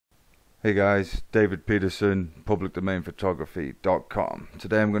Hey guys, David Peterson, publicdomainphotography.com.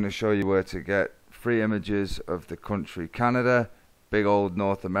 Today I'm going to show you where to get free images of the country Canada, big old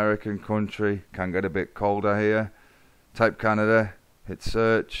North American country. Can get a bit colder here. Type Canada, hit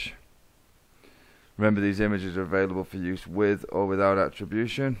search. Remember, these images are available for use with or without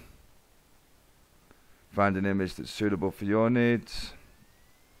attribution. Find an image that's suitable for your needs.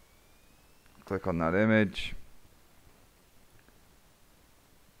 Click on that image.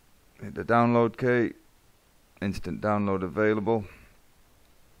 Hit the download key. Instant download available.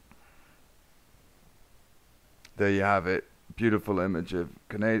 There you have it. Beautiful image of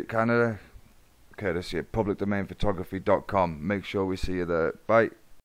Canada, courtesy of publicdomainphotography.com. Make sure we see you there. Bye.